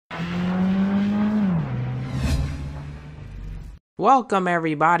Welcome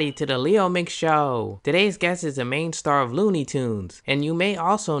everybody to the Leo McShow. Today's guest is the main star of Looney Tunes, and you may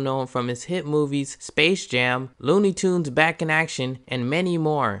also know him from his hit movies Space Jam, Looney Tunes Back in Action, and many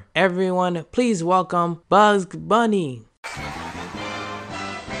more. Everyone, please welcome Bugs Bunny.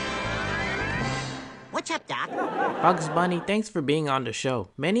 What's up, Doc? Bugs Bunny, thanks for being on the show.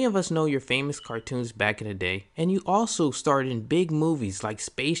 Many of us know your famous cartoons back in the day, and you also starred in big movies like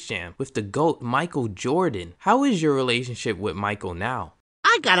Space Jam with the GOAT Michael Jordan. How is your relationship with Michael now?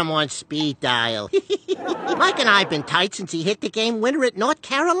 I got him on speed dial. Mike and I have been tight since he hit the game winner at North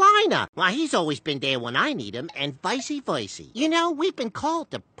Carolina. Why, he's always been there when I need him, and vice versa. You know, we've been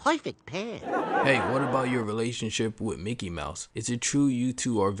called the perfect pair. Hey, what about your relationship with Mickey Mouse? Is it true you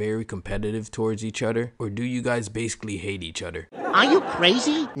two are very competitive towards each other, or do you guys basically hate each other? Are you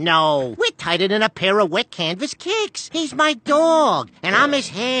crazy? No. We're tighter than a pair of wet canvas kicks. He's my dog, and I'm his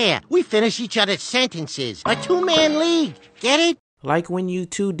hair. We finish each other's sentences. A two-man league. Get it? Like when you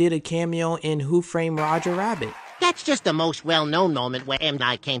two did a cameo in Who Framed Roger Rabbit. That's just the most well-known moment where M and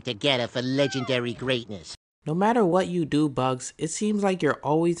I came together for legendary greatness. No matter what you do, Bugs, it seems like you're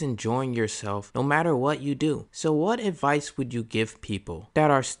always enjoying yourself no matter what you do. So what advice would you give people that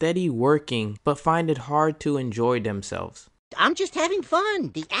are steady working but find it hard to enjoy themselves? I'm just having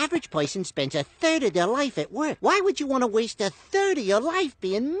fun. The average person spends a third of their life at work. Why would you want to waste a third of your life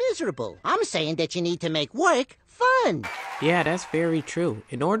being miserable? I'm saying that you need to make work fun. Yeah, that's very true.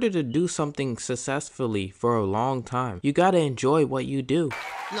 In order to do something successfully for a long time, you gotta enjoy what you do.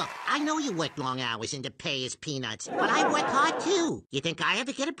 Look, I know you work long hours and the pay is peanuts, but I work hard too. You think I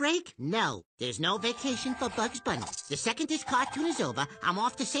ever get a break? No. There's no vacation for Bugs Bunny. The second this cartoon is over, I'm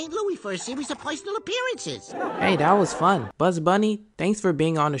off to St. Louis for a series of personal appearances. Hey, that was fun. Bugs Bunny, thanks for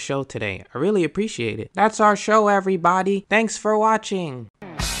being on the show today. I really appreciate it. That's our show, everybody. Thanks for watching.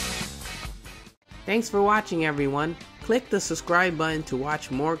 Thanks for watching, everyone. Click the subscribe button to watch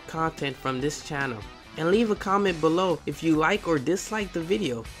more content from this channel. And leave a comment below if you like or dislike the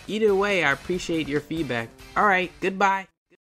video. Either way, I appreciate your feedback. Alright, goodbye.